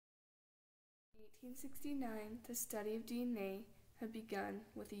1869, the study of DNA had begun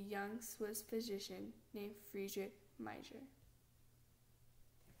with a young Swiss physician named Friedrich Miescher.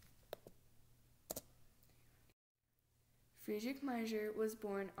 Friedrich Miescher was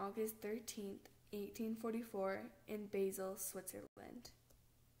born August 13, 1844, in Basel, Switzerland.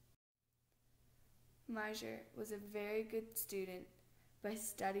 Miescher was a very good student, but his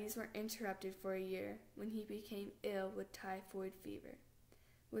studies were interrupted for a year when he became ill with typhoid fever,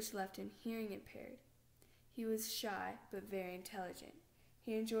 which left him hearing impaired. He was shy but very intelligent.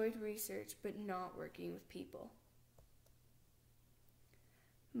 He enjoyed research but not working with people.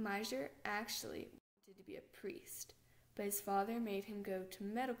 Miescher actually wanted to be a priest, but his father made him go to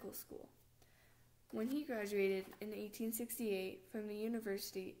medical school. When he graduated in 1868 from the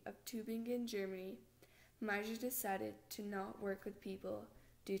University of Tübingen, Germany, Miescher decided to not work with people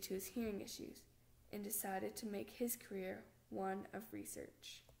due to his hearing issues and decided to make his career one of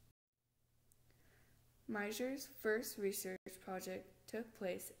research. Miescher's first research project took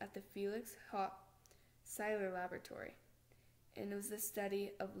place at the Felix Hoff Cellular Laboratory, and it was the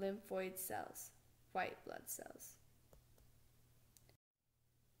study of lymphoid cells, white blood cells.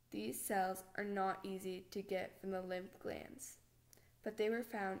 These cells are not easy to get from the lymph glands, but they were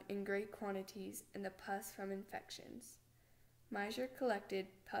found in great quantities in the pus from infections. Miescher collected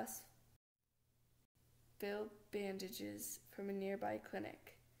pus-filled bandages from a nearby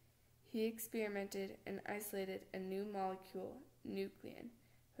clinic. He experimented and isolated a new molecule, nuclein,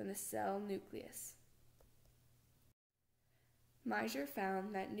 from the cell nucleus. Miescher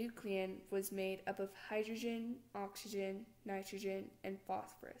found that nuclein was made up of hydrogen, oxygen, nitrogen, and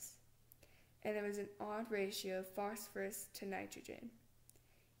phosphorus, and there was an odd ratio of phosphorus to nitrogen.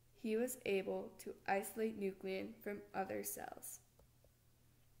 He was able to isolate nuclein from other cells.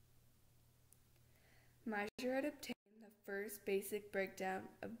 Miescher had obtained the first basic breakdown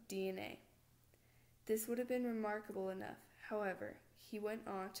of DNA. This would have been remarkable enough. However, he went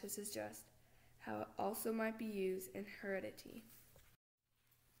on to suggest how it also might be used in heredity.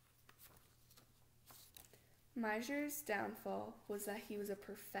 Miescher's downfall was that he was a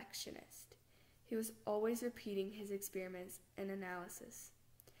perfectionist. He was always repeating his experiments and analysis,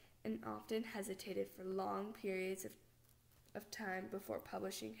 and often hesitated for long periods of time before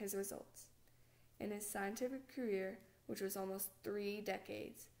publishing his results. In his scientific career, which was almost 3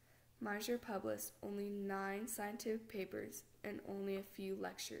 decades, Miescher published only 9 scientific papers and only a few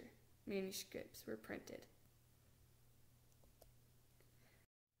lecture manuscripts were printed.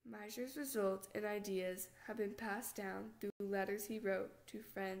 Miescher's results and ideas have been passed down through letters he wrote to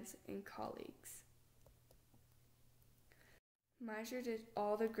friends and colleagues. Miescher did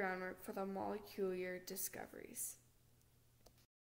all the groundwork for the molecular discoveries.